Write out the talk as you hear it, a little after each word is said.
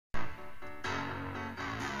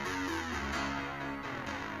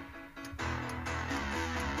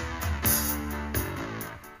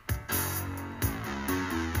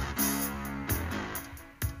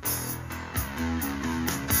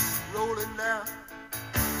down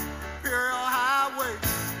Imperial Highway.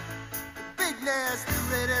 The big nasty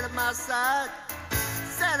red at my side.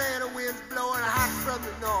 Santa Ana winds blowing hot from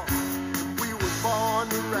the north. And we were born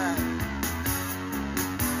to ride.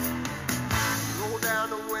 Roll down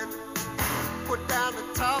the window, put down the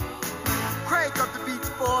top. Crank up the Beach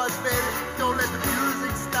Boys, baby. Don't let the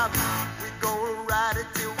music stop. We gonna ride it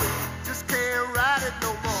till we just can't ride it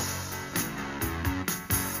no more.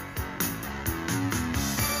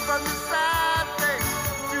 From the side bay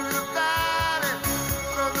to the valley,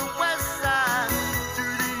 from the west side to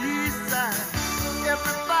the east side,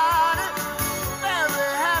 everybody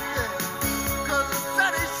very happy, 'cause the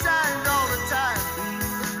sun is shining all the time.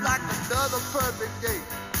 It's like another perfect day.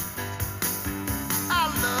 I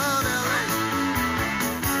love LA.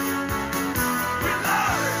 We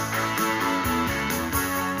love it.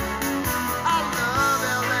 I love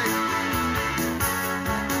LA.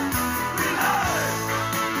 We love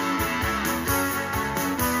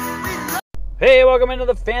it. Hey, welcome into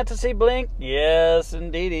the Fantasy Blink. Yes,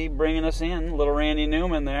 indeedy, bringing us in, little Randy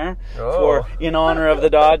Newman there, for in honor of the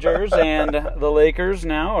Dodgers and the Lakers.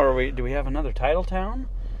 Now, do we have another title town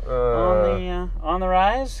on the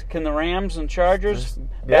rise? Can the Rams and Chargers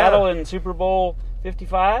battle in Super Bowl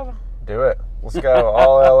 55? Do it. Let's go.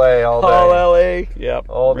 All LA, all day. All LA, yep.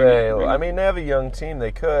 All day. I mean, they have a young team.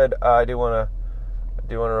 They could. I do want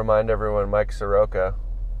to remind everyone, Mike Soroka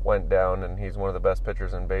went down, and he's one of the best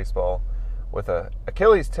pitchers in baseball with a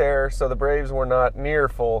Achilles tear. So the Braves were not near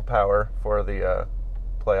full power for the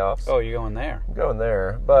playoffs. Oh, you're going there? I'm going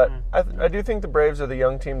there, but I do think the Braves are the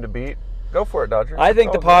young team to beat. Go for it, Dodgers. I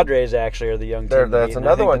think the Padres actually are the young team. That's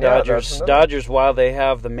another one. Dodgers, while they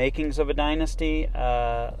have the makings of a dynasty,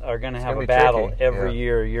 are going to have a battle every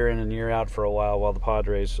year in and year out for a while the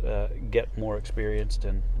Padres get more experienced.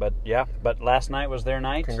 But last night was their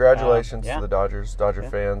night. Congratulations to the Dodger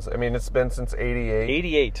fans. I mean, it's been since '88.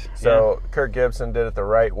 '88. So Kirk Gibson did it the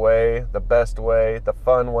right way, the best way, the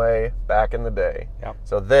fun way, back in the day. Yep.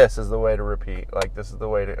 So this is the way to repeat. Like, this is the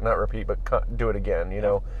way to not repeat, but do it again. You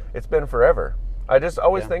know, it's been forever. I just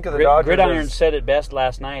always think of the Dodgers. Gridiron said it best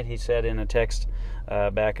last night. He said in a text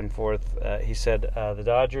back and forth, he said, the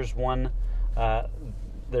Dodgers won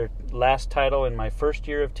their last title in my first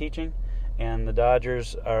year of teaching, and the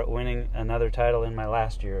Dodgers are winning another title in my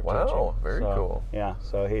last year of teaching. Wow, very cool. Yeah,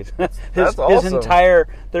 so he's That's awesome. His entire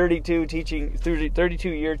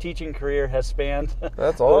 32-year teaching career has spanned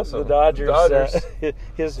That's awesome. the Dodgers.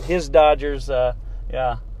 His Dodgers,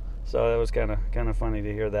 yeah. So that was kind of funny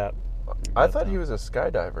to hear that. I thought he was a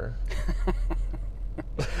skydiver.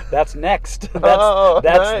 That's next. That's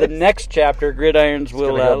nice. The next chapter. Gridirons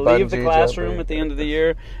will leave the classroom at the end of the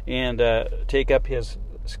year and take up his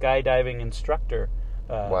skydiving instructor.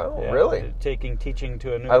 Wow, really? Teaching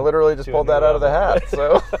to a new. I literally just pulled that out of the hat.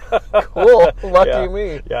 So cool, lucky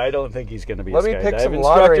me. Yeah, I don't think he's going to be. Let a me pick some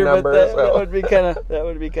instructor, lottery numbers. That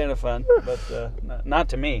would be kind of fun, but not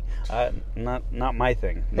to me. Not my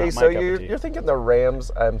thing. Not hey, so you're thinking the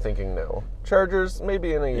Rams? I'm thinking no. Chargers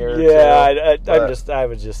maybe in a year. Yeah, I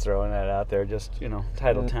was just throwing that out there. Just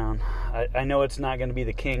title town. I know it's not going to be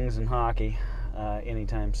the Kings in hockey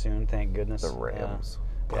anytime soon. Thank goodness. The Rams.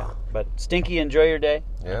 Yeah, but Stinky, enjoy your day.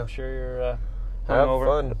 Yeah. I'm sure you're have hungover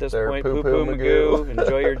fun at this there, point. Poo-poo Magoo.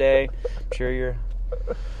 Enjoy your day. I'm sure you're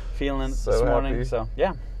feeling it So this morning. happy. So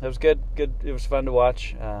yeah, it was good. Good. It was fun to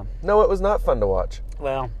watch. No, it was not fun to watch.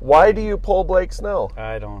 Well, why do you pull Blake Snell?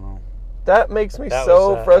 I don't know. That makes me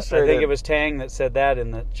so frustrated. I think it was Tang that said that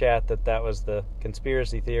in the chat, that was the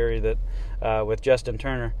conspiracy theory that with Justin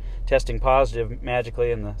Turner testing positive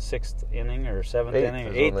magically in the 6th inning or 7th inning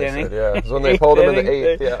or 8th inning. Yeah, it's when they pulled him in the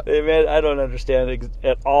 8th. I don't understand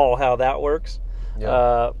at all how that works.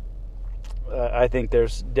 Yeah. I think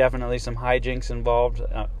there's definitely some hijinks involved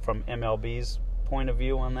from MLB's point of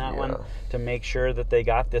view on that one to make sure that they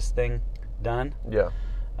got this thing done. Yeah.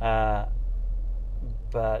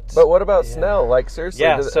 But what about Snell? Like, seriously,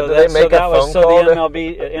 yeah, did they make a phone call? So the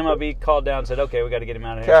MLB called down and said, okay, we got to get him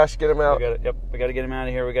out of here. Cash, get him out. We got to get him out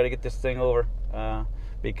of here. We got to get this thing over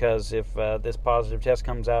because if this positive test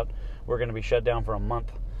comes out, we're going to be shut down for a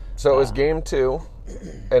month. So it was game 2,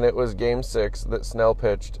 and it was game 6 that Snell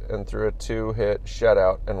pitched and threw a 2-hit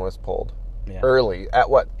shutout and was pulled early. At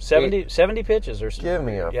what? 70 pitches or something. Give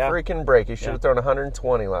me a freaking break. He should have thrown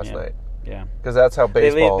 120 last night. Yeah. Because that's how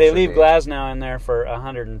baseball They leave Glasnow in there for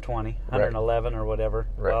 120, 111 or whatever,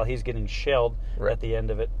 right. while he's getting shelled at the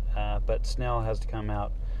end of it. But Snell has to come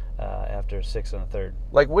out after 6 1/3.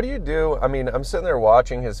 Like, what do you do? I mean, I'm sitting there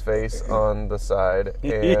watching his face on the side.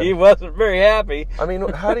 And, He wasn't very happy. I mean,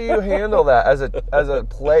 how do you handle that as a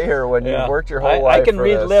player when you've worked your whole life? I can for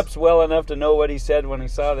read this? lips well enough to know what he said when he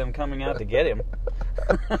saw them coming out to get him.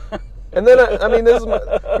 And then I mean,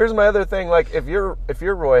 here's my other thing. Like, if you're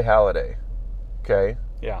Roy Halladay, okay,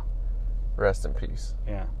 Yeah. rest in peace.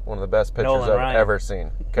 Yeah. One of the best pitchers Nolan I've Ryan. ever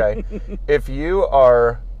seen. Okay, if you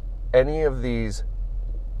are any of these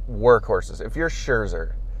workhorses, if you're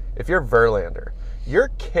Scherzer, if you're Verlander, you're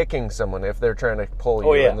kicking someone if they're trying to pull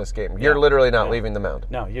you in this game. You're literally not leaving the mound.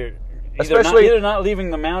 No, you're Especially- either not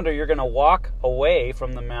leaving the mound, or you're going to walk away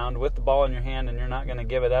from the mound with the ball in your hand, and you're not going to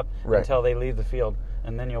give it up until they leave the field,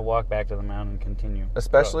 and then you'll walk back to the mound and continue.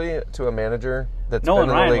 Especially to a manager that's Nolan been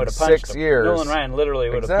in Ryan the would league have punched 6 him. years. Nolan Ryan literally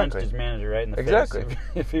would have punched Exactly. his manager right in the Exactly. face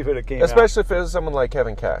if he would have came Especially if it was someone like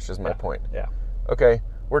Kevin Cash, is my point. Yeah. Okay,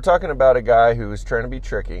 we're talking about a guy who's trying to be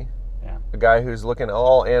tricky. Yeah. A guy who's looking at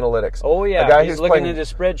all analytics. Oh, yeah. A guy He's who's looking playing, at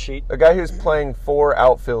his spreadsheet. A guy who's playing 4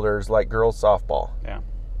 outfielders like girls softball. Yeah.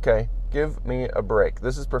 Okay, give me a break.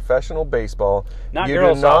 This is professional baseball. Not You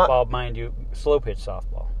girls do not- softball, mind you. Slow pitch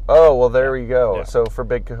softball. Oh, well, there we go. Yeah. So for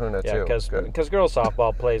Big Kahuna, Yeah, too. Good. because girls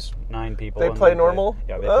softball plays 9 people. They and play normal?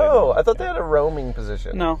 Yeah, they play Oh, normal. I thought they had a roaming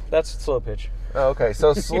position. No, that's slow pitch. Oh, okay,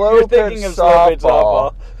 so slow You're pitch thinking of slow pitch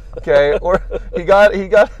softball. softball. Okay, or he got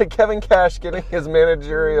Kevin Cash getting his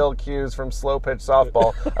managerial cues from slow pitch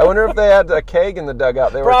softball. I wonder if they had a keg in the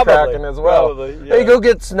dugout they were Probably, cracking as well. probably, yeah. Hey, go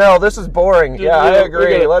get Snell. This is boring. Yeah, I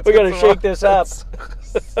agree. We Let's gotta get some- shake this up.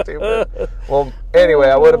 Stupid. Well, anyway,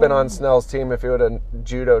 I would have been on Snell's team if he would have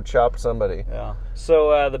judo chopped somebody. Yeah.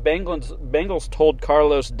 So the Bengals told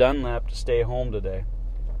Carlos Dunlap to stay home today.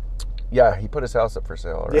 Yeah, he put his house up for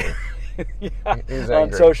sale already. Yeah. He's On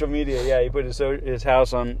angry. social media, yeah, he put his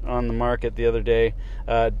house on the market the other day.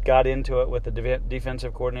 Got into it with the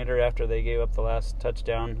defensive coordinator after they gave up the last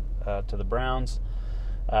touchdown to the Browns.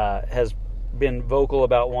 Has been vocal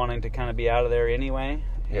about wanting to kind of be out of there anyway.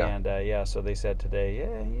 Yeah. And so they said today,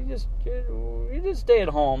 you just stay at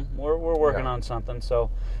home. We're working on something.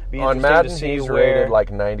 So be On interesting Madden, to see he's where rated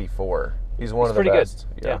like 94. He's one of the pretty best.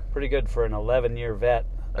 good. Yeah, pretty good for an 11-year vet.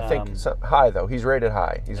 I think high though. He's rated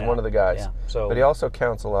high. He's one of the guys. Yeah. So, but he also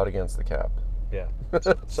counts a lot against the cap. Yeah.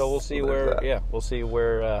 So we'll see There's where. that. Yeah, we'll see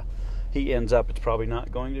where he ends up. It's probably not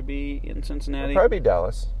going to be in Cincinnati Probably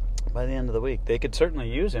Dallas. by the end of the week. They could certainly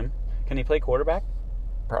use him. Can he play quarterback?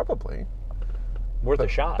 Probably. Worth a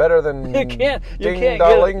shot. Better than You can't ding get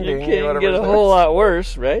dolling you ding, can't whatever get his a name whole is. lot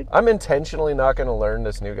worse, right? I'm intentionally not going to learn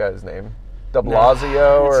this new guy's name. De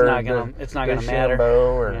Blasio or It's not gonna matter.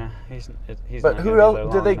 DeChambeau or. Yeah, he's But not who gonna be else? there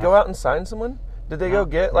Did long they enough. go out and sign someone? Did they go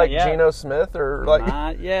get not like yet. Geno Smith or like?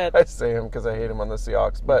 Not yet. I say him because I hate him on the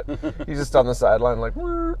Seahawks, but he's just on the sideline like.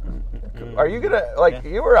 "Woo." Are you gonna like?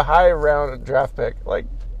 You were a high round draft pick, like.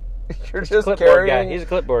 You're just clipboard carrying. guy. He's a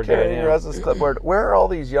clipboard guy. Carrying Yeah. Russ's clipboard. Where are all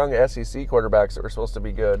these young SEC quarterbacks that were supposed to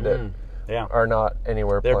be good that Yeah. are not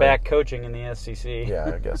anywhere? They're playing? back coaching in the SEC.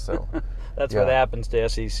 Yeah, I guess so. That's Yeah. what happens to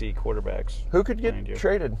SEC quarterbacks. Who could get Mind you.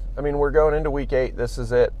 traded? I mean, we're going into week 8. This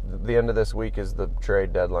is it. The end of this week is the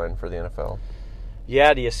trade deadline for the NFL.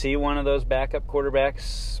 Yeah, do you see one of those backup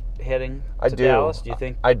quarterbacks heading I to do. Dallas? Do you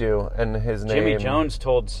think? I do, and his name. Jimmy Jones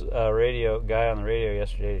told a guy on the radio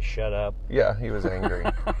yesterday to shut up. Yeah, he was angry.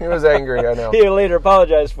 He was angry. I know. He later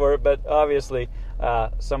apologized for it, but obviously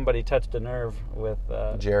somebody touched a nerve with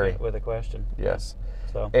Jerry. with a question. Yes,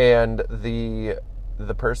 So and the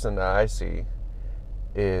person that I see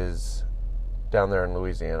is down there in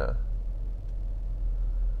Louisiana.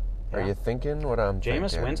 Are Yeah. you thinking what I'm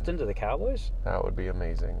Jameis thinking? Winston to the Cowboys? That would be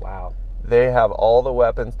amazing. Wow. They have all the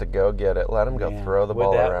weapons to go get it. Let him go Man, throw the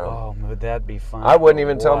ball around. Oh, would that be fun? I wouldn't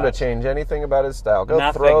even tell him to What? change anything about his style. Go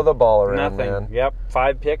Nothing. throw the ball around, Nothing. man. Yep.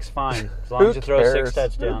 5 picks, fine. As long Who as you throw 6 cares?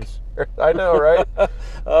 touchdowns. I know, right?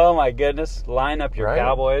 Oh my goodness! Line up your Right.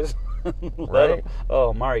 Cowboys. Right.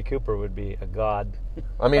 Mari Cooper would be a god.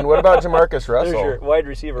 I mean, what about Jamarcus There's your Russell? wide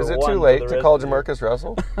receiver. Is it one too for late the to rest call of the year. Jamarcus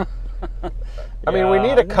Russell? I mean, we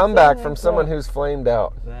need a comeback from someone who's flamed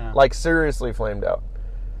out. Yeah. Like, seriously flamed out.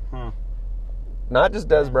 Huh. Not just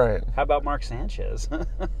Des Bryant. How about Mark Sanchez?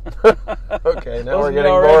 Okay, now we're Wasn't he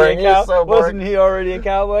getting already boring. a He's so boring. Wasn't he already a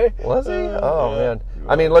Cowboy? Was he? Oh, Yeah. man.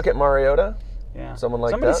 I mean, look at Mariota. Yeah. Someone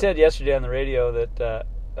like Somebody that. said yesterday on the radio that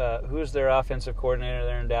who's their offensive coordinator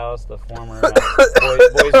there in Dallas, the former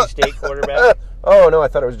Boise State quarterback. Oh, no, I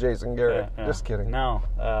thought it was Jason Garrett. Yeah. Just kidding. No.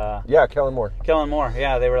 Yeah, Kellen Moore. Kellen Moore.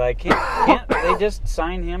 Yeah, they were like, can't they just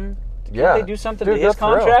sign him? Can't Yeah. they do something Dude, to his they'll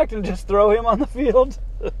throw. contract and just throw him on the field?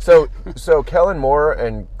 So Kellen Moore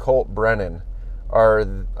and Colt Brennan are,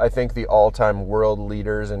 I think, the all-time world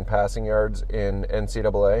leaders in passing yards in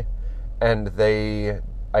NCAA, and they,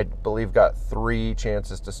 I believe, got 3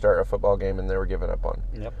 chances to start a football game, and they were given up on.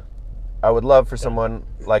 Yep. I would love for someone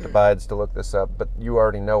like Abides to look this up, but you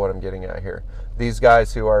already know what I'm getting at here. These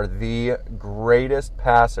guys who are the greatest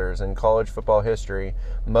passers in college football history,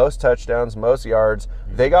 most touchdowns, most yards,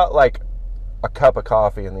 they got like a cup of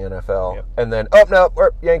coffee in the NFL, Yep. and then, oh, no,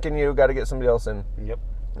 we're yanking you, got to get somebody else in. Yep.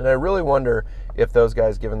 And I really wonder if those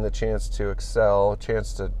guys, given the chance to excel,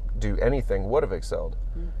 chance to do anything, would have excelled.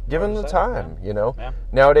 Given the time, you know. Yeah.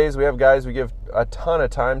 Nowadays, we have guys we give a ton of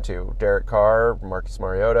time to. Derek Carr, Marcus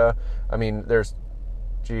Mariota. I mean, there's,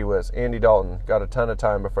 gee whiz, Andy Dalton got a ton of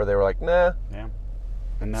time before they were like, nah. Yeah.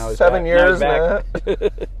 And now he's 7 back. years, now he's nah.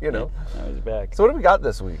 back. You know. Now he's back. So what do we got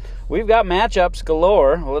this week? We've got matchups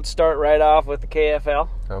galore. Well, let's start right off with the KFL.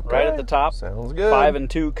 Okay. Right at the top. Sounds good.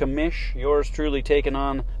 5-2 Commish. Yours truly taking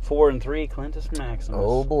on 4-3 Clintus Maximus.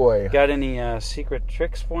 Oh boy. Got any secret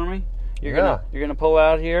tricks for me? You're Yeah. gonna pull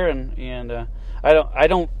out here, and I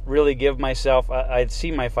don't really give myself. I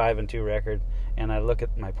see my 5-2 record, and I look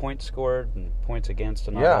at my points scored and points against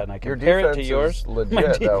and all that, and I your compare it to defense yours. is legit, my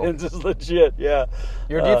defense is legit. Yeah.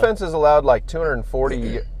 Your defense has allowed like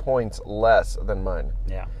 240 points less than mine.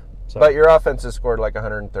 Yeah. So But your offense has scored like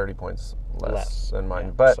 130 points less than mine.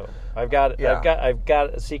 Yeah. But so I've got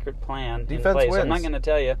a secret plan Defense in place. wins. I'm not going to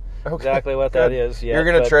tell you Okay, exactly what good. that is yet. You're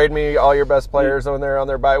going to but- trade me all your best players when they're on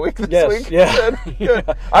their bye week this Yes, week? yeah. Good,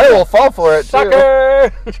 good. I will fall for it,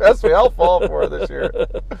 Sucker! too. Trust me, I'll fall for it this year.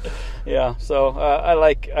 Yeah, so I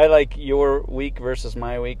like your week versus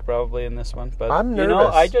my week probably in this one. But I'm you know,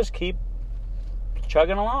 nervous. I just keep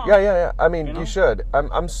chugging along. Yeah. I mean, You know? you should.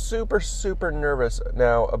 I'm super, super nervous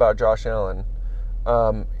now about Josh Allen.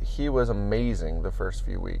 He was amazing the first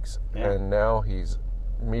few weeks, Yeah. and now he's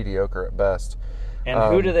mediocre at best. And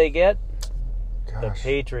who do they get? The Gosh,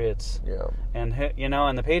 Patriots. yeah. And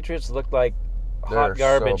and the Patriots looked like They're hot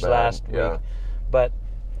garbage so bad, last yeah. week. But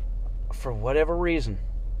for whatever reason,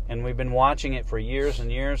 and we've been watching it for years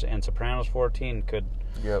and years, and Sopranos 14 could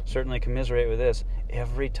Yep. certainly commiserate with this.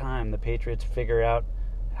 Every time the Patriots figure out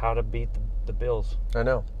how to beat the Bills. I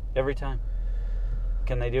know. Every time.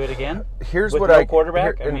 Can they do it again? Here's With what no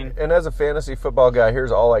quarterback? and as a fantasy football guy,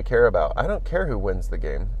 here's all I care about. I don't care who wins the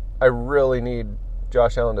game. I really need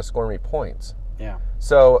Josh Allen to score me points. Yeah.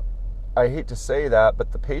 So I hate to say that,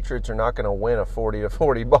 but the Patriots are not going to win a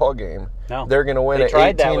 40-40 ball game. No. They're going to win They an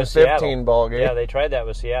tried that with 18-15 Seattle. ball game. Yeah, they tried that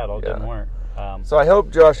with Seattle. It Yeah. didn't work. So I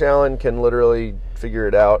hope Josh Allen can literally figure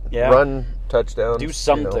it out, Yeah. run touchdowns, Do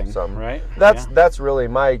something, some. right? That's really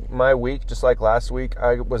my week. Just like last week,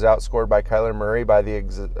 I was outscored by Kyler Murray by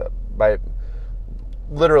by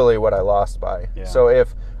literally what I lost by. Yeah. So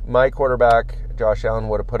if my quarterback Josh Allen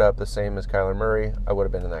would have put up the same as Kyler Murray, I would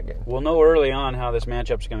have been in that game. We'll know early on how this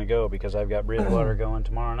matchup's going to go because I've got Bridgewater going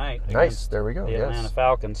tomorrow night. Nice. against There we go. The Yes. Atlanta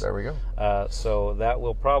Falcons. There we go. So that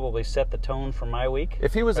will probably set the tone for my week.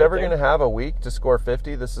 If he was right ever there. going to have a week to score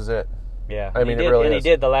 50, this is it. Yeah, I mean, he it did, really and is. he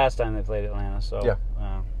did the last time they played Atlanta. So Yeah.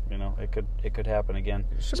 it could happen again,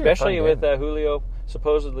 should be a fun especially game. with Julio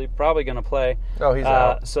supposedly probably going to play. Oh, he's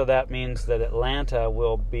out. So that means that Atlanta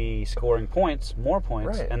will be scoring more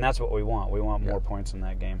points, Right. and that's what we want. We want more points in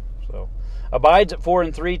that game. So Abides at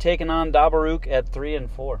 4-3, taking on Dabaruch at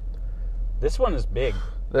 3-4. This one is big.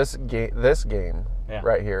 This game Yeah.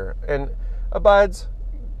 right here. And Abides,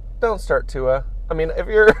 don't start Tua. I mean, if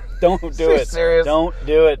you're Don't do it. serious, Don't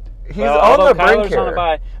do it. He's on the brink Kyler's on a here.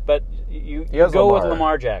 bye, but you has go with Lamar.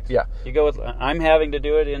 Lamar Jackson. Yeah. You go with. I'm having to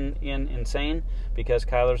do it in insane because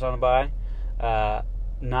Kyler's on a bye.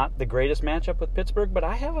 Not the greatest matchup with Pittsburgh, but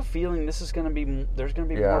I have a feeling this is going to be. There's going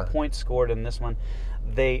to be more points scored in this one.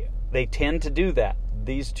 They tend to do that.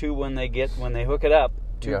 These two when they hook it up,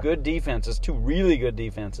 two good defenses, two really good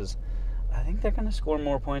defenses. I think they're going to score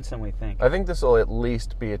more points than we think. I think this will at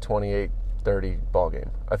least be a 28-30 ball game.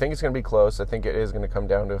 I think it's going to be close. I think it is going to come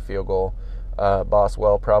down to a field goal.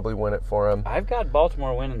 Boswell probably win it for him. I've got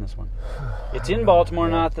Baltimore winning this one. It's in Baltimore,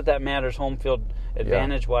 not that matters home field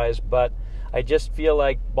advantage-wise, but I just feel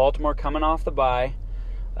like Baltimore coming off the bye,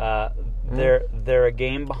 they're a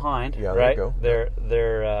game behind, Yeah, right? there you go.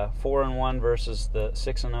 They're 4-1 versus the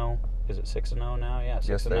 6-0. Is it 6-0 now? Yeah, 6-0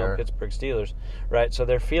 Yes, they are. Pittsburgh Steelers, right? So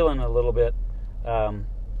they're feeling a little bit, or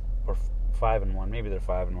 5-1. Maybe they're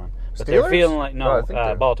 5-1, but they're Steelers? feeling like No, I think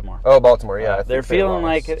they're- Baltimore. Oh, Baltimore, yeah. I think They're they feeling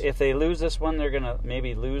lost. like if they lose this one, they're gonna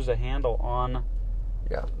maybe lose a handle on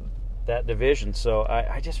Yeah. that division. So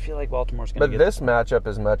I just feel like Baltimore's going to get... But this matchup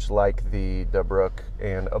is much like the DeBrook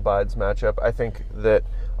and Abides matchup. I think that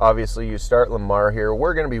obviously you start Lamar here.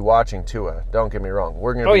 We're going to be watching Tua. Don't get me wrong.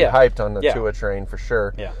 We're going to be hyped on the Tua train for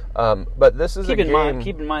sure. Yeah. But this is keep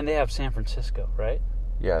in mind they have San Francisco, right?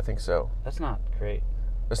 Yeah, I think so. That's not great.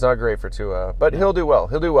 It's not great for Tua, but he'll do well.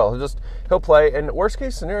 He'll play. And worst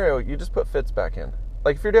case scenario, you just put Fitz back in.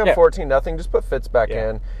 Like if you're down 14-0, just put Fitz back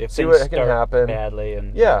in. See what can happen. Badly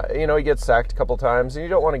and he gets sacked a couple times, and you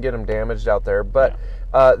don't want to get him damaged out there. But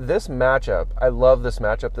this matchup, I love this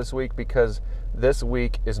matchup this week because this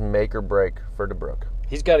week is make or break for DeBrook.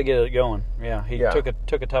 He's got to get it going. Yeah, he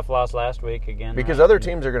took a tough loss last week again. Because other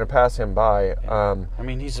teams are going to pass him by. Yeah.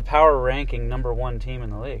 He's a power ranking #1 team in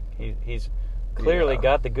the league. He's clearly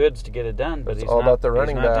got the goods to get it done, but it's all about the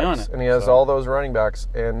running backs, and he has all those running backs.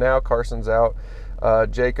 And now Carson's out.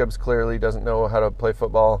 Jacobs clearly doesn't know how to play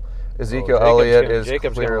football. Ezekiel Elliott is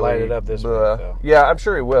Jacobs clearly going to light it up this week, though. Yeah, I'm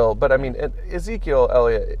sure he will. But Ezekiel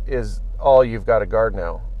Elliott is all you've got to guard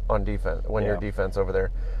now on defense when you're defense over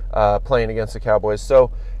there playing against the Cowboys.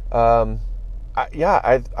 So, I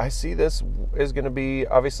see this is going to be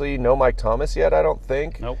obviously no Mike Thomas yet. I don't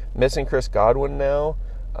think. Nope. Missing Chris Godwin now.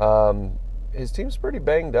 His team's pretty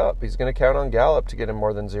banged up. He's going to count on Gallup to get him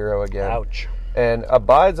more than 0 again. Ouch. And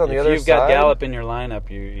Abides on the other side. If you've got Gallup in your lineup,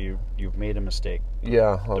 you've made a mistake.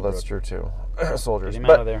 Yeah, well, that's true too. Soldiers, get him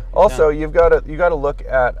out of there. Also you got to look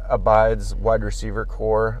at Abides' wide receiver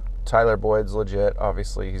core. Tyler Boyd's legit.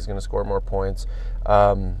 Obviously, he's going to score more points,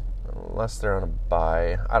 unless they're on a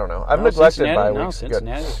bye. I don't know. I've neglected bye weeks. No,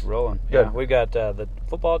 Cincinnati's rolling. Good. Yeah, we got the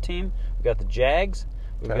football team. We got the Jags.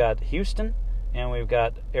 We've got Houston, and we've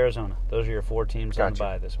got Arizona. Those are your 4 teams on the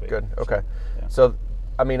bye this week. Good. Okay. So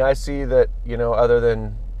I see that, other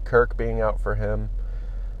than Kirk being out for him,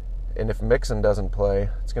 and if Mixon doesn't play,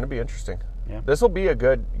 it's going to be interesting. Yeah. This will be a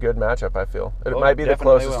good matchup, I feel. It might be the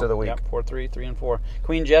closest of the week. Yep, 4-3, 3-4.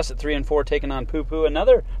 Queen Jess at 3-4 taking on Poo Poo,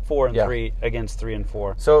 another 4-3 against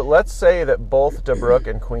 3-4. So let's say that both DeBrook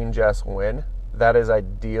and Queen Jess win. That is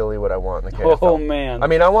ideally what I want in the KFL. Oh, man.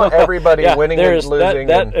 I want everybody winning and losing.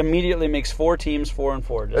 That immediately makes 4 teams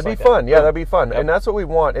 4-4. That'd be fun. Yeah, that'd be fun. Yep. And that's what we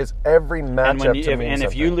want is every matchup to mean something.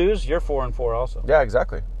 If you lose, you're 4-4 also. Yeah,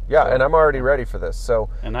 exactly. Yeah, and I'm already ready for this. So.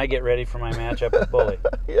 And I get ready for my matchup with Bully.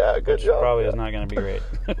 Yeah, good job. Probably is not going to be great.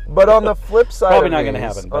 But on the flip side probably not going to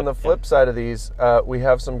happen. On the flip side of these, we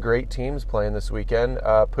have some great teams playing this weekend.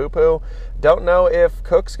 Poo Poo, don't know if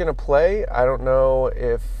Cook's going to play. I don't know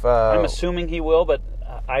if... I'm assuming he will, but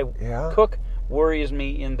Cook worries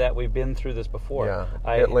me in that we've been through this before.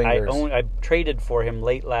 Yeah, it lingers. I traded for him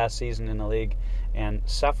late last season in the league and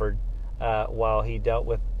suffered while he dealt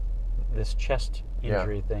with this chest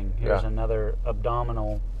injury thing. Here's another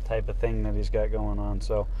abdominal type of thing that he's got going on.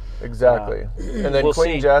 So exactly. And then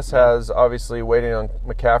Queen Jess has obviously waiting on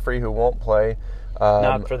McCaffrey, who won't play.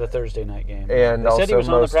 Not for the Thursday night game. And they said he was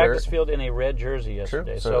on the Mostert. practice field in a red jersey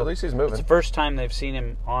yesterday. True. So at least he's moving. It's the first time they've seen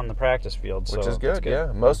him on the practice field. Which is good,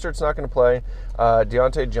 yeah. Mostert's not going to play.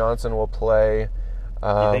 Deontay Johnson will play.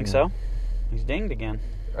 You think so? He's dinged again.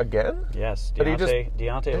 Again? Yes.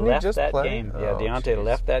 Deontay left that game. Yeah, Deontay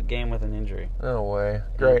left that game with an injury. No way.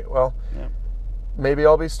 Great. Well, maybe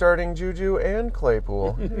I'll be starting Juju and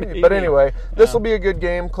Claypool. But anyway, this will be a good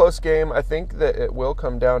game, close game. I think that it will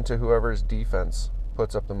come down to whoever's defense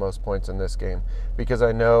puts up the most points in this game, because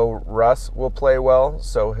I know Russ will play well,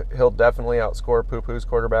 so he'll definitely outscore Poo Poo's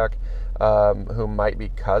quarterback, who might be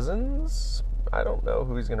Cousins. I don't know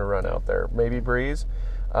who he's going to run out there. Maybe Breeze.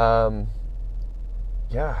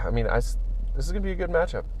 This is going to be a good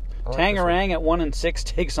matchup. Tangerang at 1-6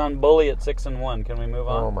 takes on Bully at 6-1. Can we move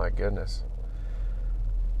on? Oh my goodness.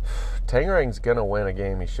 Tangerang's going to win a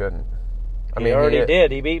game he shouldn't. He already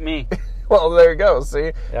did. He beat me. Well, there you go.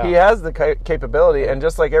 See? Yeah. He has the capability, and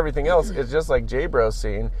just like everything else, it's just like J-Bro's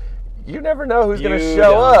scene. You never know who's going to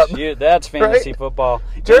show up. That's fantasy football.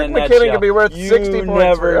 Jerk McKinnon could be worth 60 points. You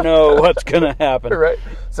never know what's going to happen. Right.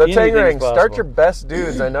 So, Tangerang, start your best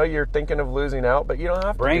dudes. I know you're thinking of losing out, but you don't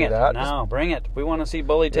have to do that. Bring it. We want to see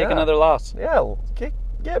Bully take another loss. Yeah,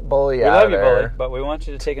 get Bully out of there. We love you, Bully, but we want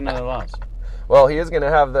you to take another loss. Well, he is going to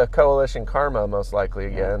have the coalition karma most likely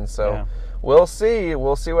again, so we'll see.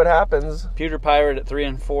 We'll see what happens. Pewter Pirate at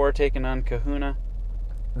 3-4 taking on Kahuna.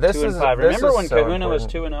 This 2-5. Remember when Kahuna was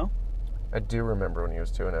 2-0? I do remember when he was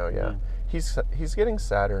 2-0, yeah. He's getting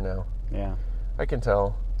sadder now. Yeah. I can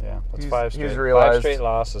tell. Yeah, it's he's realized 5 straight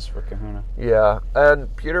losses for Kahuna. Yeah,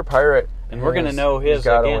 and Pewter Pirate. And we're going to know his,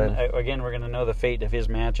 again, we're going to know the fate of his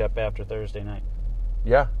matchup after Thursday night.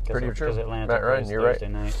 Yeah, pretty true. Because Atlanta Matt Ryan, you're Thursday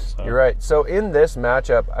right. Night, so. You're right. So in this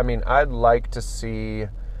matchup, I'd like to see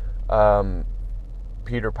Pewter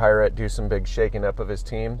Peter Pirate do some big shaking up of his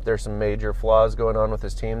team. There's some major flaws going on with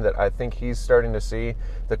his team that I think he's starting to see.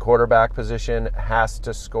 The quarterback position has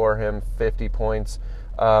to score him 50 points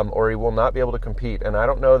or he will not be able to compete. And I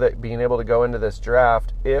don't know that being able to go into this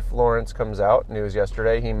draft, if Lawrence comes out, news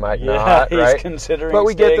yesterday, he might not, he's right? considering but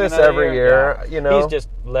we get this every year, yeah. you know. He's just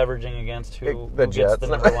leveraging against who Jets. gets the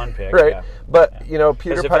number one pick. right. Yeah. But, you know,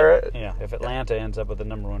 Peter Pirate... if Atlanta ends up with the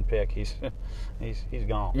number one pick, he's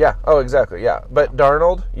gone. Yeah. Oh, exactly. Yeah. But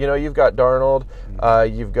Darnold, you know, you've got Darnold,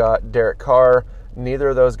 you've got Derek Carr. Neither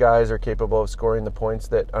of those guys are capable of scoring the points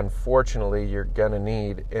that, unfortunately, you're going to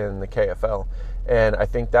need in the KFL. And I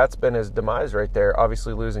think that's been his demise right there.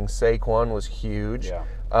 Obviously, losing Saquon was huge. Yeah.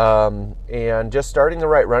 And just starting the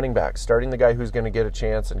right running back, starting the guy who's going to get a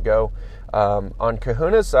chance and go. On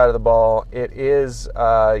Kahuna's side of the ball, it is,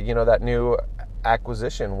 that new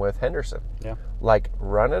acquisition with Henderson. Yeah. Like,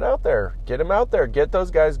 run it out there. Get him out there. Get those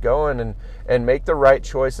guys going and make the right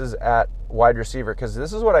choices at wide receiver, because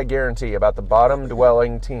this is what I guarantee about the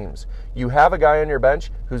bottom-dwelling teams. You have a guy on your bench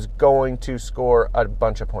who's going to score a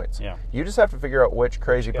bunch of points. Yeah. You just have to figure out which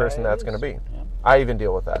crazy person that's going to be. Yeah. I even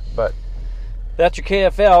deal with that, but... That's your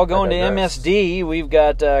KFL. Going to MSD, we've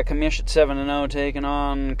got Commish at 7-0 taking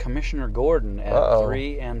on Commissioner Gordon at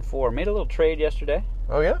 3-4. Made a little trade yesterday.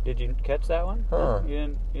 Oh, yeah? Did you catch that one? Huh.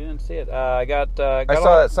 You didn't see it. I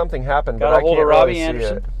saw that something happened, but I can't really see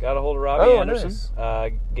it. Got a hold of Robbie Anderson.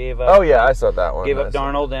 Nice. Gave up. I saw that one. Gave up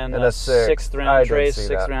Darnold and a sixth round trade,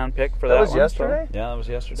 sixth round pick for that one. That was yesterday? So, yeah, that was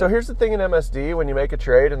yesterday. So here's the thing in MSD, when you make a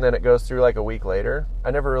trade and then it goes through like a week later,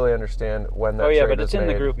 I never really understand when that trade is made. Oh, yeah, but it's in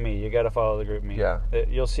the group me. You got to follow the group me. Yeah.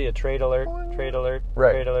 You'll see a trade alert, right. trade alert.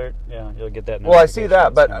 Yeah, you'll get that. Well, I see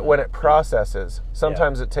that, but when it processes,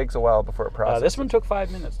 sometimes it takes a while before it processes. This one took 5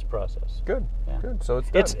 minutes to process. Good. Yeah. Good. So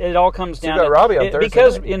it's done. It all comes down to Robbie on Thursday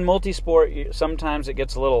because night. in multisport sometimes it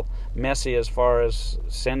gets a little messy as far as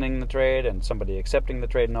sending the trade and somebody accepting the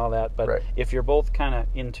trade and all that. But if you're both kind of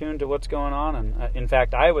in tune to what's going on, and in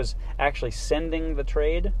fact, I was actually sending the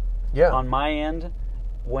trade on my end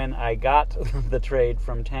when I got the trade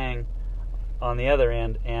from Tang on the other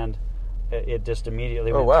end, and it just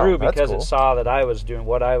immediately went through because it saw that I was doing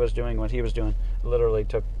what I was doing, what he was doing. It literally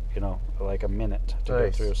took like a minute to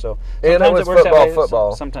go through. So and it was works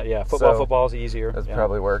football. Sometimes, football is easier. That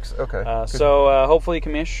probably works. Okay. So hopefully,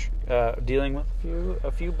 Commish dealing with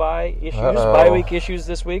a few bye week issues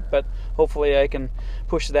this week, but hopefully I can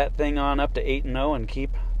push that thing on up to 8-0 and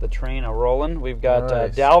keep the train a rolling. We've got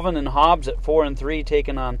Dalvin and Hobbs at 4-3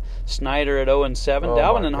 taking on Snyder at 0-7.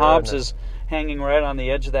 Dalvin and Hobbs is hanging right on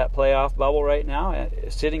the edge of that playoff bubble right now,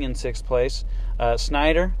 sitting in 6th place.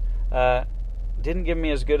 Snyder didn't give me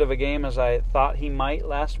as good of a game as I thought he might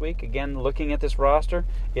last week. Again, looking at this roster,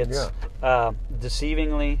 it's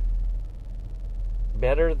deceivingly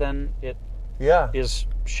better than it is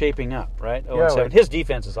shaping up, right? 0-7. His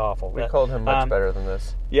defense is awful. We called him much better than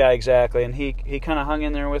this. Yeah, exactly. And he kind of hung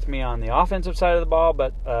in there with me on the offensive side of the ball,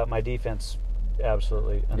 but my defense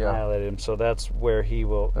absolutely annihilated him. So that's where he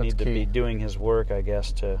will need to be doing his work, I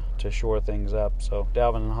guess, to shore things up. So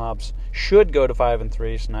Dalvin and Hobbs should go to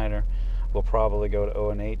 5-3. Snyder will probably go to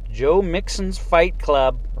 0-8. Joe Mixon's Fight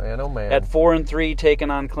Club at 4-3, taking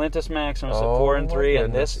on Clintus Maximus at 4-3,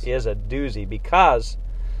 and this is a doozy because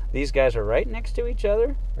these guys are right next to each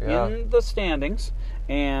other in the standings,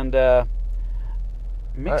 and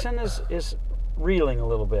Mixon is reeling a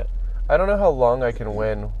little bit. I don't know how long I can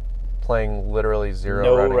win playing literally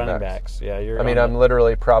zero running backs. Yeah, I'm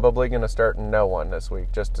literally probably going to start no one this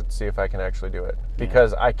week just to see if I can actually do it,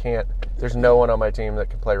 because I can't. There's no one on my team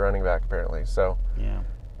that can play running back apparently. So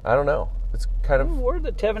I don't know. It's kind of word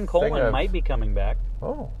that Tevin Coleman might be coming back.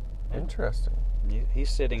 Oh, interesting. He's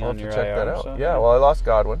sitting on your check IR. That out. So, well, I lost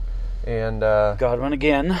Godwin. And Godwin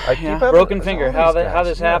again. I keep broken finger. How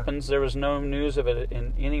this happens? There was no news of it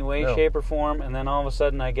in any way, shape, or form, and then all of a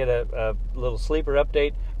sudden I get a little sleeper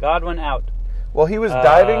update. Godwin out. Well, he was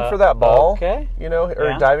diving for that ball,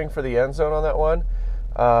 or diving for the end zone on that one.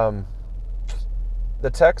 The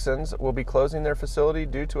Texans will be closing their facility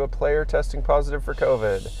due to a player testing positive for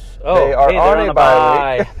COVID. They are on a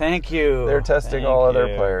bye week. Thank you. They're testing all of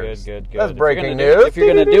their players. Good. That's breaking news. If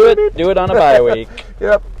you're going to do it on a bye week.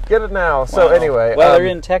 Yep, get it now. So anyway. Well, they're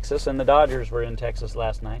in Texas, and the Dodgers were in Texas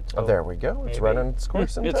last night. So there we go. It's running its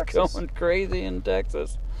course in Texas. It's going crazy in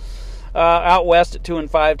Texas. Out west at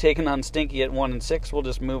 2-5, taking on Stinky at 1-6. We'll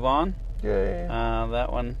just move on. Yay.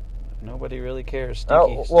 That one, nobody really cares.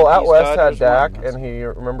 Stinky's out west had Dak, and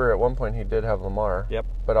remember at one point he did have Lamar. Yep.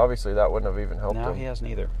 But obviously that wouldn't have even helped him. Now he has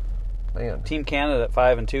neither. Man. Team Canada at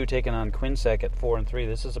 5-2 taking on Quinsec at 4-3.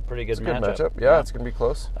 This is a pretty good matchup. Yeah, it's going to be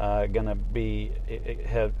close. Gonna be.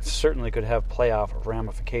 Certainly could have playoff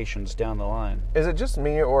ramifications down the line. Is it just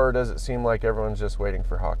me, or does it seem like everyone's just waiting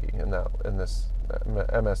for hockey in this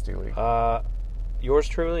MSD league? Yours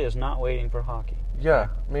truly is not waiting for hockey. Yeah,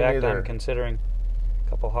 me neither. In neither. fact, I'm considering a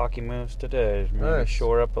couple hockey moves today. Maybe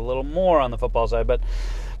shore up a little more on the football side, but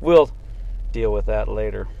we'll deal with that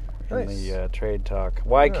later. In the trade talk.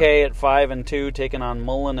 YK at 5-2, taking on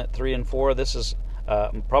Mullen at 3-4. This is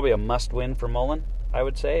probably a must-win for Mullen, I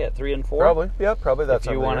would say, at 3-4. Probably, yeah, probably that's.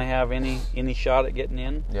 If you want to have any shot at getting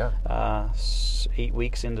in, 8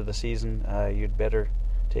 weeks into the season, you'd better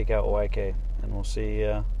take out YK, and we'll see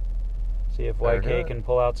if YK can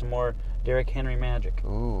pull out some more Derrick Henry magic.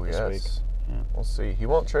 Ooh, this week. Yeah. We'll see. He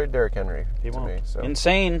won't trade Derrick Henry. He won't. Me, so.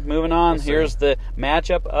 Insane. Moving on. Here's the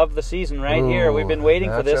matchup of the season right here. We've been waiting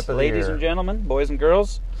for this, ladies and gentlemen, boys and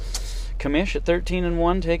girls. Commish at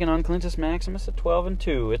 13-1, taking on Clintus Maximus at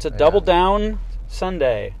 12-2. It's a double down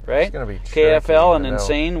Sunday, right? It's going to be KFL and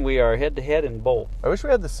Insane. We are head to head in both. I wish we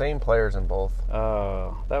had the same players in both.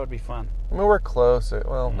 That would be fun. I mean, we're close.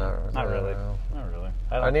 Well, no, not really. Not really.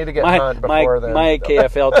 I need to get Hunt before then. My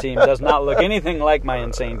KFL team does not look anything like my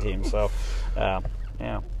Insane team. So,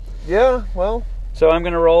 yeah. Yeah, well. So I'm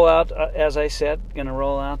going to roll out, as I said, a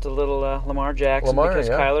little Lamar Jackson because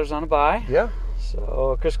Kyler's on a bye. Yeah.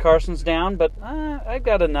 So Chris Carson's down, but I've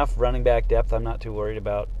got enough running back depth. I'm not too worried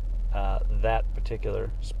about that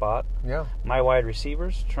particular spot. Yeah. My wide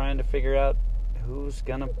receivers trying to figure out who's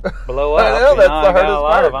going to blow up. I know, that's the hardest got a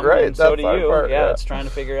lot part, of them, right? And so do you. Part, yeah, it's trying to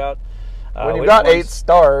figure out when you've got 8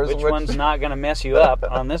 stars, which one's not going to mess you up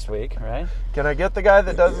on this week, right? Can I get the guy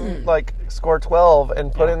that doesn't score 12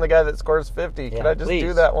 and put in the guy that scores 50? Can I just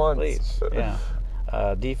do that once? Please,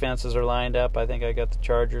 yeah. Defenses are lined up. I think I got the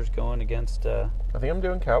Chargers going against. I think I'm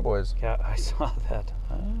doing Cowboys. I saw that.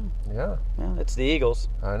 Yeah. Well, it's the Eagles.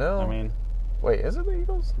 I know. I mean, wait, is it the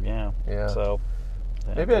Eagles? Yeah. Yeah. So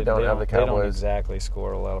maybe I don't have the Cowboys. They don't exactly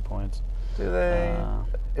score a lot of points. Do they?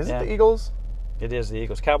 Is it the Eagles? It is the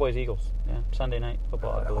Eagles. Cowboys, Eagles. Yeah, Sunday night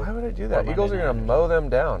football, I believe. Why would I do that? Eagles are going to mow them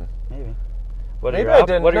down. Maybe. Maybe I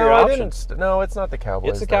didn't. What are your options? No, it's not the Cowboys.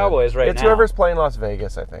 It's the Cowboys right now. It's whoever's playing Las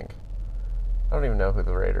Vegas, I think. I don't even know who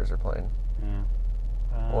the Raiders are playing.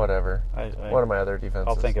 Yeah. What are my other defenses?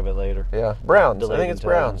 I'll think of it later. Yeah, Browns. I think it's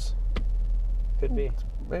Browns. Could be.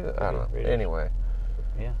 Maybe, I don't know. Raiders. Anyway.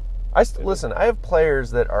 Yeah. Listen, I have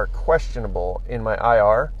players that are questionable in my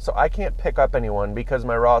IR, so I can't pick up anyone because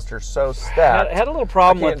my roster's so stacked. I had a little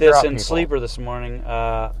problem with this in people. Sleeper this morning,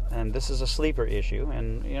 and this is a Sleeper issue.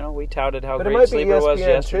 And, we touted how but great Sleeper was ESPN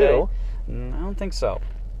yesterday. Too. I don't think so.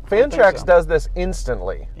 Fantrax does this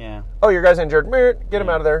instantly. Yeah. Oh, your guy's injured. Get him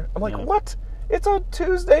out of there. I'm like, what? It's on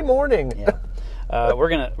Tuesday morning. Yeah. We're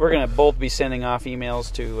gonna both be sending off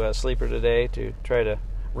emails to Sleeper today to try to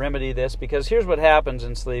remedy this, because here's what happens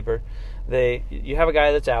in Sleeper. You have a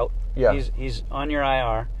guy that's out. Yeah. He's on your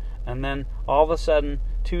IR, and then all of a sudden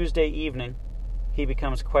Tuesday evening he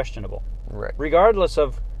becomes questionable. Right. Regardless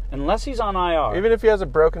of, unless he's on IR. Even if he has a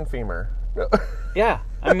broken femur. Yeah.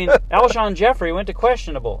 I mean, Alshon Jeffrey went to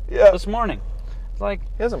questionable this morning. It's like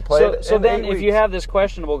he hasn't played. So then, in 8 weeks. if you have this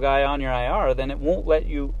questionable guy on your IR, then it won't let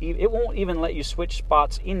you. It won't even let you switch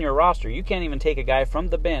spots in your roster. You can't even take a guy from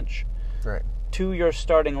the bench to your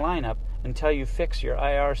starting lineup until you fix your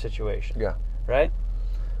IR situation. Yeah. Right?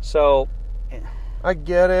 So I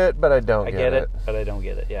get it, but I don't get it. But I don't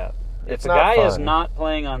get it, yeah. It's if the not guy is fun. not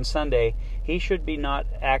playing on Sunday, he should be not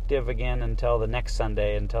active again until the next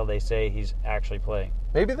Sunday, until they say he's actually playing.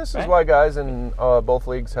 Maybe this is why guys in both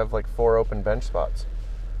leagues have 4 open bench spots.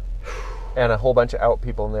 And a whole bunch of out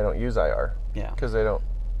people, and they don't use IR. Yeah. Because they don't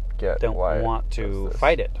want to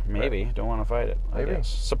fight it. Maybe. Right. Don't want to fight it. Maybe. I guess.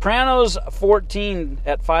 Sopranos 14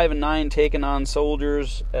 at 5-9, taking on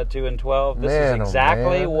Soldiers at 2-12. This is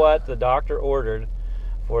exactly what the doctor ordered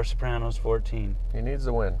for Sopranos 14. He needs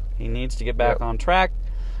the win. He needs to get back on track.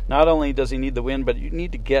 Not only does he need the win, but you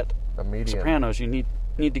need to get a median. Sopranos. You need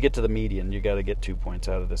to get to the median. You got to get 2 points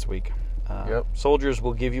out of this week. Soldiers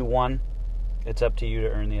will give you 1. It's up to you to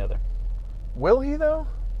earn the other. Will he though?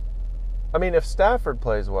 I mean, if Stafford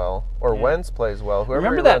plays well or Wentz plays well, whoever.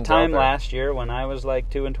 Remember that time last year when I was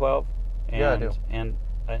 2-12? Yeah, I do. And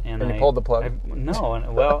he pulled the plug.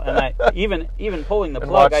 Even pulling the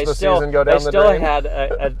plug, I still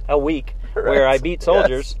had a week where I beat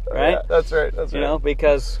Soldiers, right? Yeah, that's right.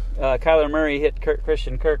 Because Kyler Murray hit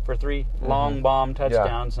Christian Kirk for 3 long bomb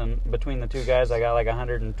touchdowns, and between the two guys, I got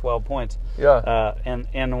 112 points. Yeah.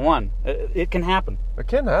 And won. It can happen. It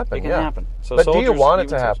can happen. It can happen. So but Soldiers, do you want it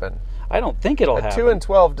to happen? I don't think it'll At happen.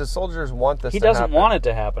 2-12, do Soldiers want this He to doesn't happen? want it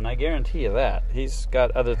to happen. I guarantee you that. He's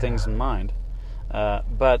got other things in mind.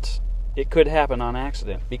 But it could happen on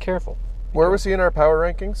accident. Be careful. Where was he in our power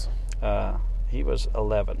rankings? He was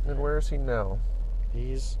 11. And where is he now?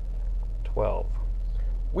 He's 12.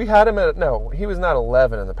 We had him at... No, he was not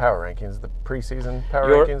 11 in the power rankings, the preseason power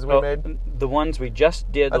rankings we made. The ones we just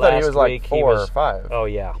did I last thought he was like week. 4 or 5. Oh,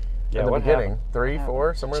 yeah. Yeah, in the what beginning. happened? 3,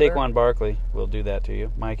 4, somewhere there? Saquon Barkley will do that to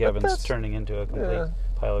you. Mike But Evans that's- turning into a complete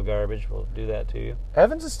pile of garbage will do that to you.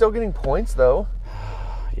 Evans is still getting points, though.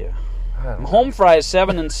 Yeah. I don't know. Home Fries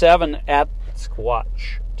 7-7 at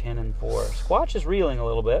Squatch 10-4. Squatch is reeling a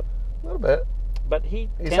little bit, A little bit. but He's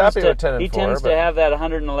tends happy to, with 10-4, he tends but- to have that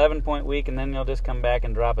 111-point week, and then he'll just come back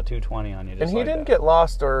and drop a 220 on you. Just And he like didn't that. get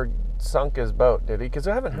lost or sunk his boat, did he? Because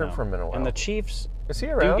I haven't heard No. from him in a while. And the Chiefs Is he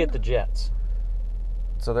do around? get the Jets.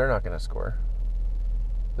 So they're not going to score.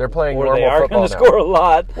 They're playing Or normal they are football going to now. score a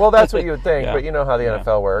lot. Well, that's what you would think, Yeah. but you know how the Yeah,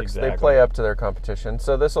 NFL works. They exactly. play up to their competition.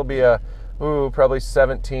 So this will be a probably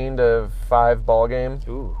 17-5 ball game.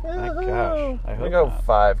 Ooh, my Yahoo! gosh. I I'm hope gonna go not.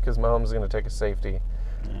 5 because Mahomes is going to take a safety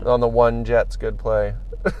on the one Jets good play.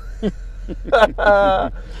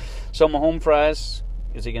 So Mahomes Fries,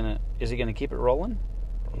 is he gonna keep it rolling?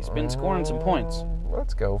 He's been scoring some points.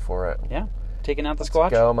 Let's go for it. Yeah, taking out the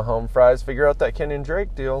Squatch. Go Mahomes Fries. Figure out that Kenyon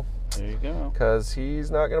Drake deal There you go. because he's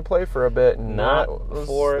not going to play for a bit. And Not that was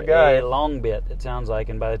for the guy. a long bit, it sounds like.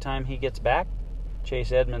 And by the time he gets back,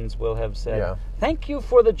 Chase Edmonds will have said, Yeah. "Thank you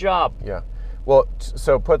for the job." Yeah. Well,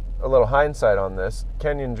 so put a little hindsight on this.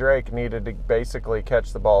 Kenyon Drake needed to basically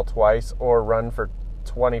catch the ball twice or run for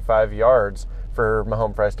 25 yards for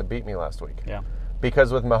Mahomes Fries to beat me last week. Yeah.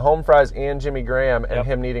 Because with Mahomes Fries and Jimmy Graham and Yep.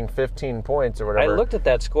 him needing 15 points or I whatever. looked at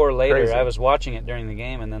that score later. Crazy. I was watching it during the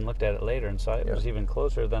game and then looked at it later and saw it was even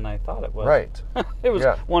closer than I thought it was. Right. It was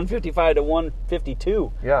Yeah. 155 to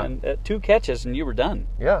 152. Yeah. And 2 catches and you were done.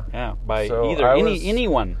 Yeah. Yeah. By So either I was-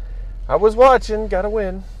 anyone. I was watching. Got to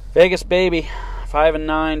win. Vegas baby,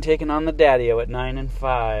 5-9, taking on the Daddy-O at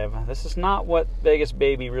 9-5. This is not what Vegas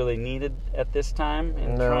baby really needed at this time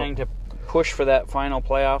in No. trying to push for that final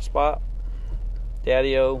playoff spot.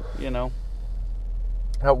 Daddy-O,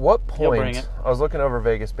 At what He'll bring point, it. I was looking over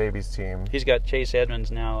Vegas Baby's team. he's got Chase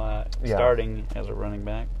Edmonds now Yeah. starting as a running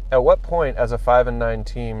back. At what point, as a 5-9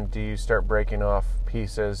 team, do you start breaking off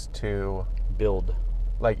pieces to Build.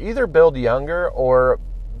 like either build younger or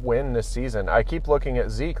win this season? I keep looking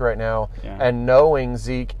at Zeke right now Yeah. and knowing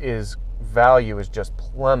Zeke's value is just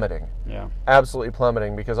plummeting, Yeah. absolutely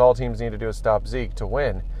plummeting, because all teams need to do is stop Zeke to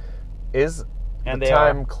win. Is And the they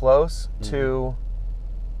time are. close to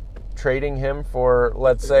trading him for,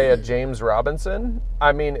 let's say, a James Robinson?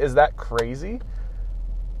 I mean, is that crazy?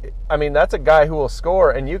 I mean, that's a guy who will score,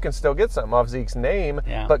 and you can still get something off Zeke's name.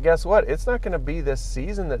 Yeah. But guess what? It's not going to be this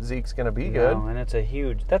season that Zeke's going to be good. No, and that's a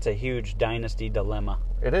huge dynasty dilemma.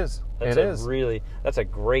 It is. That's that's a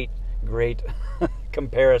great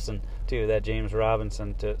comparison to that James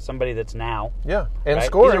Robinson to somebody that's now Yeah. And Right?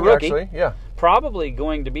 scoring, He's a rookie. actually. Yeah, probably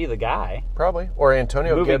going to be the guy probably. Or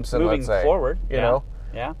Antonio Gibson, moving let's say. forward. You Yeah. know?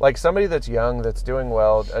 Yeah. Like somebody that's young, that's doing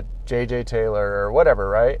well, a J.J. Taylor or whatever,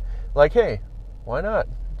 right? Like, hey, why not?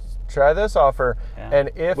 Try this offer. Yeah.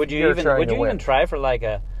 And if would you you're even trying would to you win. even try for like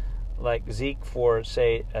Zeke for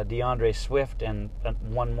say a DeAndre Swift and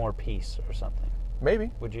one more piece or something?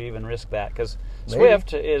 Maybe. Would you even risk that? Because Maybe.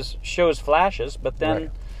 Swift shows flashes, but then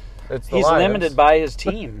Right. It's the he's Lions. limited by his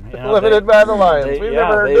team. You know, Limited by the Lions. We've yeah,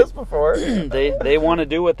 never heard they- this before. they want to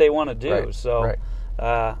do what they want to do. Right, So, right.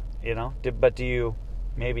 but do you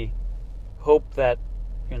maybe hope that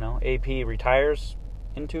AP retires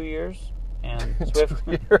in 2 years and Swift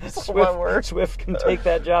 2 years, one word. Swift can take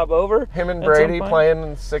that job over? Him and at some Brady point? playing in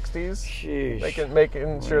the 60s. Sheesh.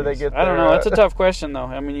 Making sure they get I don't their, know. It's a tough question, though.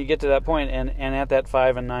 I mean, you get to that point, and at that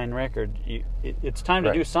 5-9 record, it's time to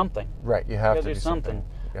Right. do something. Right, you have You to gotta do something.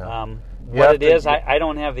 Yeah. You What have it to- is, I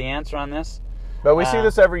don't have the answer on this. But we see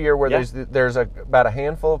this every year where yeah. there's about a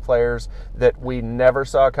handful of players that we never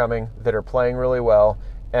saw coming that are playing really well,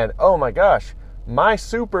 and oh my gosh, my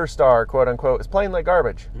superstar, quote unquote, is playing like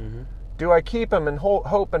garbage. Mm-hmm. Do I keep him and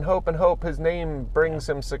hope his name brings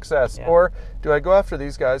him success, Yeah. or do I go after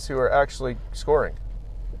these guys who are actually scoring?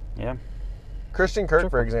 Yeah, Christian Kirk,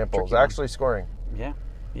 for example, is tricky one. actually scoring. yeah,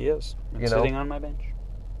 he is. You know? Sitting on my bench.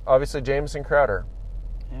 Obviously, Jameson Crowder,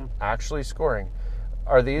 Yeah, actually scoring.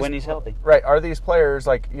 Are these when he's healthy. right? Are these players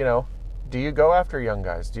like, do you go after young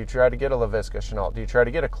guys? Do you try to get a LaVisca Chenault? Do you try to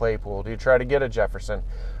get a Claypool? Do you try to get a Jefferson?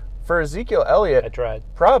 For Ezekiel Elliott, I tried.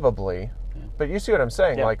 probably. But you see what I'm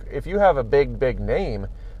saying? Yeah. Like, if you have a big name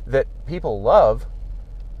that people love,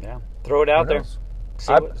 Yeah, throw it out who there. knows?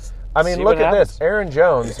 See I mean, See look what at happens. this. Aaron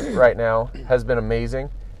Jones right now has been amazing.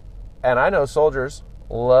 And I know Soldiers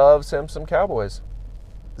loves him some Cowboys.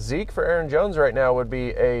 Zeke for Aaron Jones right now would be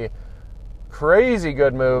a crazy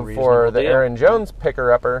good move for Reasonable the deal. Aaron Jones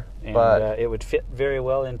picker-upper. And But it would fit very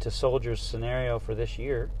well into Soldiers' scenario for this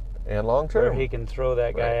year, and long-term. where he can throw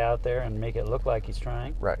that guy Right. out there and make it look like he's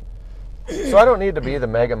trying. Right. So I don't need to be the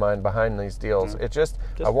mega mind behind these deals. It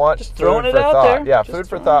I want just food throwing it for out thought. there. Yeah, Just food for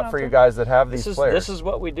throwing it thought out for you there. guys that have these players. This is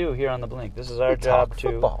what we do here on the Blink. This is our We job talk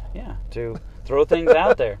to football. to throw things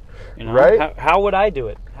out there. You know, Right? How would I do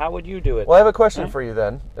it? How would you do it? Well, I have a question Right? for you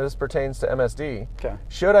then. This pertains to MSD. Okay.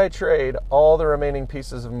 Should I trade all the remaining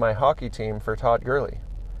pieces of my hockey team for Todd Gurley?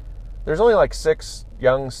 There's only like 6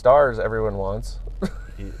 young stars everyone wants.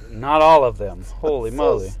 Not all of them. Holy So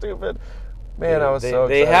moly! stupid. Man, I was so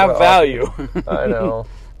They excited have about value. hockey. I know.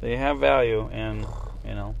 They have value, and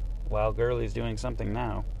while Gurley's doing something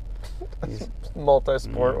now, he's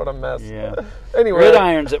Multi-sport, what a mess. yeah. Anyway.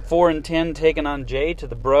 Gridiron's at 4-10, taking on Jay to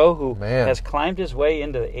the Bro, who Man. has climbed his way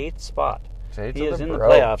into the 8th spot. Jay He to is the in the Bro.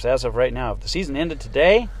 playoffs as of right now. If the season ended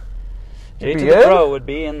today, Jay He'd to be the in? Bro would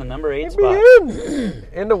be in the number 8 He'd spot. be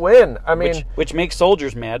in to win. I mean, Which makes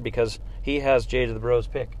Soldiers mad because he has Jay to the Bro's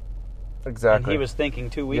pick. exactly. And he was thinking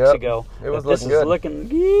 2 weeks Yep. ago It was that this looking good. is looking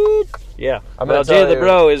good. Yeah. I'm gonna Well, Jay tell the you-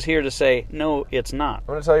 Bro is here to say, no, it's not. I'm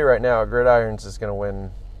going to tell you right now, Gridirons is going to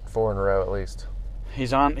win 4 in a row at least.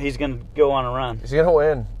 He's going to go on a run. He's going to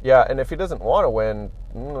win. Yeah, and if he doesn't want to win,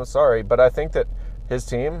 sorry, but I think that his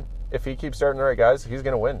team, if he keeps starting the right guys, he's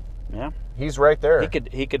going to win. Yeah. He's right there.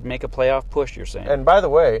 He could make a playoff push, you're saying. And by the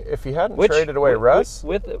way, if he hadn't traded away Russ,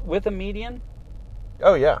 with a median,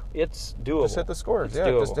 oh yeah, it's doable. just hit the scores. It's Yeah,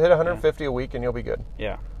 doable. just hit 150 a week and you'll be good.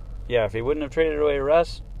 Yeah. Yeah, if he wouldn't have traded away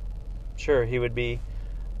Russ, sure, he would be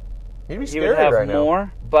He'd be he would scary have right now.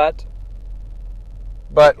 more, but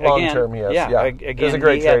But long again, term, yes. yeah. It Again, was a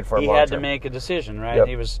great trade for him. he long had to term. make a decision, right? Yep.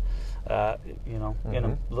 He was, in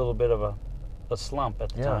a little bit of a slump at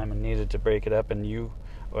the Yeah. time and needed to break it up, and you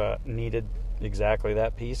needed exactly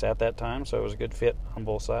that piece at that time, so it was a good fit on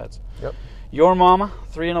both sides. Yep. Your mama,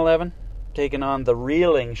 3-11, taking on the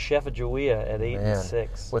reeling Sheffield at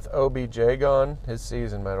 8-6. With OBJ gone, his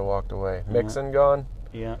season might have walked away. Mixon gone,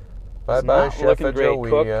 Yeah. bye It's bye not looking Sheffield. great.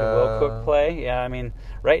 Will Cook play? Yeah, I mean,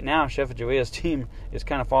 right now Sheffield team is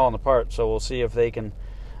kind of falling apart, so we'll see if they can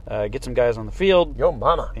get some guys on the field Yo,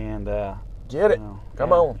 mama, and get it.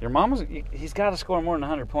 Come on. Your mama's. He's got to score more than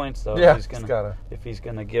 100 points though. Yeah, if he's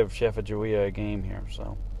gonna give Sheffield a game here.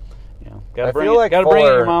 So, I got to feel like bring it,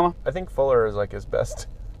 Fuller, your mama. I think Fuller is like his best.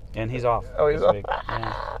 And he's off. Oh, he's this off. week.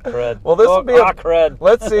 Yeah. Crud. Well, this will be crud.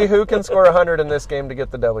 Let's see who can score 100 in this game to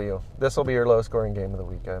get the W. This will be your low-scoring game of the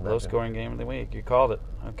week, I imagine. Low scoring game of the week. You called it.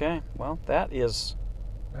 Okay. Well, that is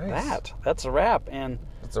Nice. That's a wrap. And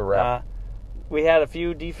It's a wrap. we had a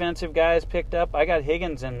few defensive guys picked up. I got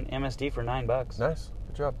Higgins in MSD for $9. Nice.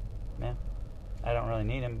 Good job. Yeah. I don't really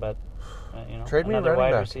need him, but Trade me a another running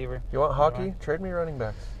wide back. receiver. You want Another hockey? one. Trade me running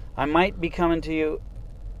backs. I might be coming to you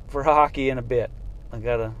for hockey in a bit. I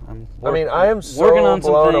am so working on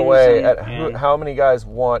some blown things away and- at how many guys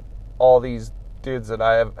want all these dudes that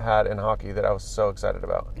I have had in hockey that I was so excited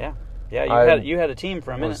about. Yeah. I You had a team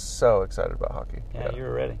for a I minute. was so excited about hockey. Yeah, you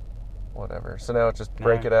were ready. Whatever. So now it's just No,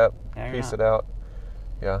 break it up, no, you're piece not. it out.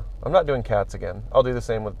 Yeah. I'm not doing cats again. I'll do the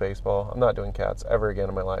same with baseball. I'm not doing cats ever again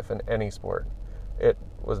in my life in any sport. It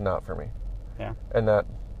was not for me. Yeah. And that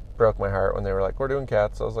broke my heart when they were like, "We're doing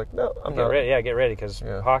cats." I was like, "No, I'm Get not." ready. Yeah, get ready because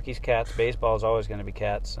Yeah. hockey's cats. Baseball is always going to be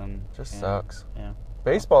cats, and Just yeah, sucks. Yeah.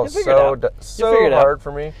 Baseball is You'll figure it out. You'll so figure it out. hard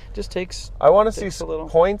for me. Just takes. I want to Takes see a little-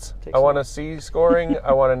 points. takes I a want to little. see scoring.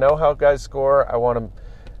 I want to know how guys score. I want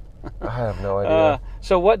to. I have no idea.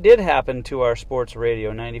 So what did happen to our sports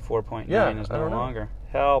radio? 94.9 Yeah, is I no don't know. longer.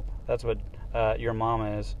 Help! That's what your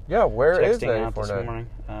mama is Yeah, where is texting out this 94.9? morning.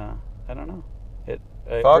 I don't know.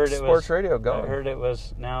 I Fox heard it Sports was, Radio I gone. heard it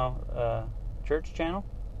was now church channel.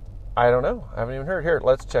 I don't know. I haven't even heard. Here,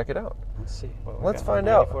 let's check it out. Let's see. What we Let's got on find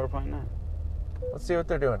out. 94.9. Let's see what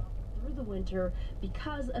they're doing. Through the winter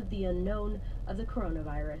because of the unknown of the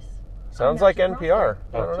coronavirus. Sounds I'm like Natasha NPR.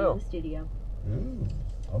 Rothberg, I don't back to you in know. the studio. Ooh,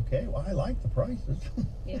 okay. Well, I like the prices.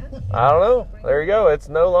 Yeah. I don't know. There you go. It's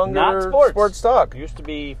no longer Not sports. talk. Used to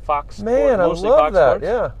be Fox. Man, I mostly love Fox that. Sports.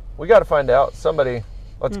 Yeah, we got to find out. Somebody,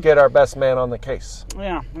 let's get our best man on the case.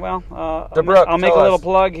 Yeah, well, DeBrook, I'll make a tell little us.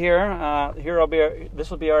 plug here. This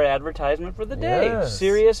will be our advertisement for the day. Yes.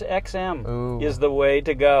 Sirius XM Ooh. is the way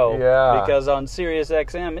to go. Yeah. Because on Sirius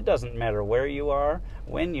XM, it doesn't matter where you are,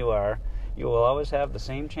 when you are, you will always have the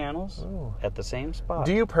same channels Ooh. at the same spot.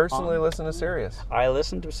 Do you personally listen to Sirius? I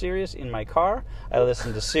listen to Sirius in my car. I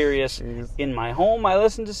listen to Sirius Jeez. in my home. I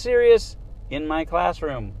listen to Sirius in my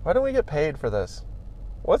classroom. Why don't we get paid for this?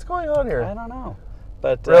 What's going on here? I don't know.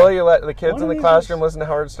 But really, you let the kids one in of the these classroom listen to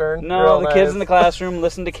Howard Stern? No, Real the nice. kids in the classroom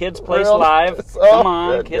listen to Kids Place Real Live. nice. Oh, Come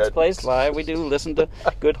on, good, Kids good. Place Live. We do listen to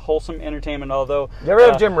good, wholesome entertainment. Although You ever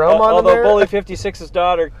have Jim Rome on although there? Bully 56's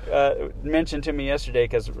daughter mentioned to me yesterday,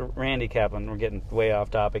 because Randy Kaplan, we're getting way off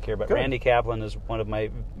topic here, but Good. Randy Kaplan is one of my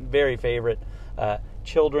very favorite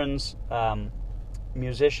children's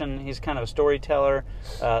musician. He's kind of a storyteller,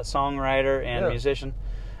 songwriter, and Yeah. musician.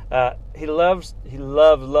 He loves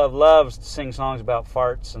to sing songs about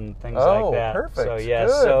farts and things like that. Perfect. So yeah,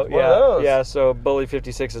 Good. so One of those. yeah. So Bully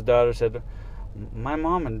 56's daughter said, "My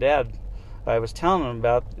mom and dad, I was telling them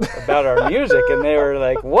about our music, and they were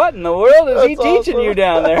like, 'What in the world is he That's teaching awesome. you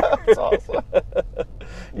down there?'" That's awesome.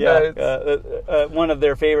 Yeah, Nice. one of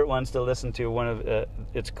their favorite ones to listen to.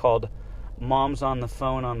 It's called "Mom's on the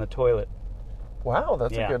Phone on the Toilet." Wow,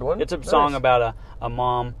 that's a good one. It's a Nice. song about a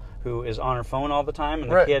mom who is on her phone all the time,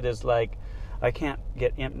 and the Right. kid is like, I can't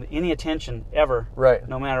get any attention ever, Right.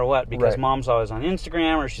 no matter what, because Right. mom's always on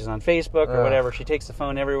Instagram or she's on Facebook or Ugh. whatever. She takes the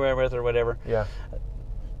phone everywhere with her, whatever. Yeah.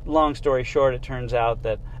 Long story short, it turns out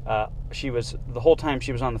that the whole time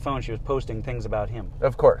she was on the phone, she was posting things about him.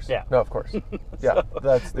 Of course. Yeah. No, of course. Yeah,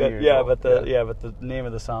 that's the usual. Yeah, but the name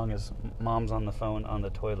of the song is "Mom's on the Phone on the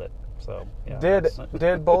Toilet." So yeah.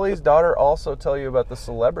 Did Bully's daughter also tell you about the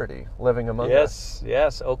celebrity living among us?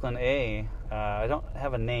 Yes, Oakland A. I don't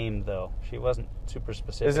have a name though. She wasn't super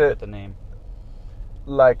specific Is it- with the name.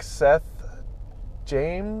 Like Seth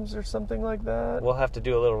James or something like that? We'll have to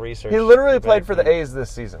do a little research. He literally Get back played for to the you. A's this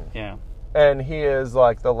season. Yeah. And he is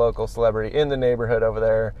like the local celebrity in the neighborhood over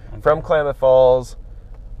there from Klamath Falls.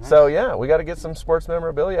 Nice. So yeah, we got to get some sports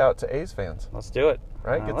memorabilia out to A's fans. Let's do it.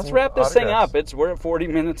 Right, get Let's some wrap this thing autographs. up. We're at 40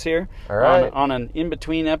 minutes here. All right. On an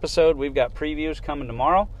in-between episode, we've got previews coming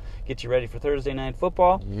tomorrow. Get you ready for Thursday night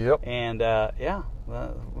football. Yep. And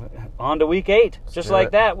on to week 8. Just do like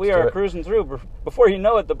it. that, we Let's do are it. cruising through. Before you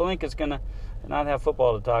know it, the Blink is going to not have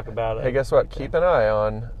football to talk about. Hey, guess what? Keep an eye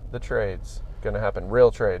on the trades. Going to happen. Real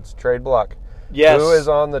trades. Trade block. Yes. Who is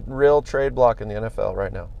on the real trade block in the NFL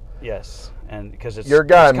right now? Yes, and because it's Your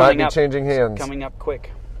guy it's might coming be up- changing it's hands. coming up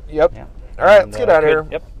quick. Yep. Yeah. All right, And, let's get out of here.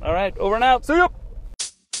 Yep. All right, over and out. See ya.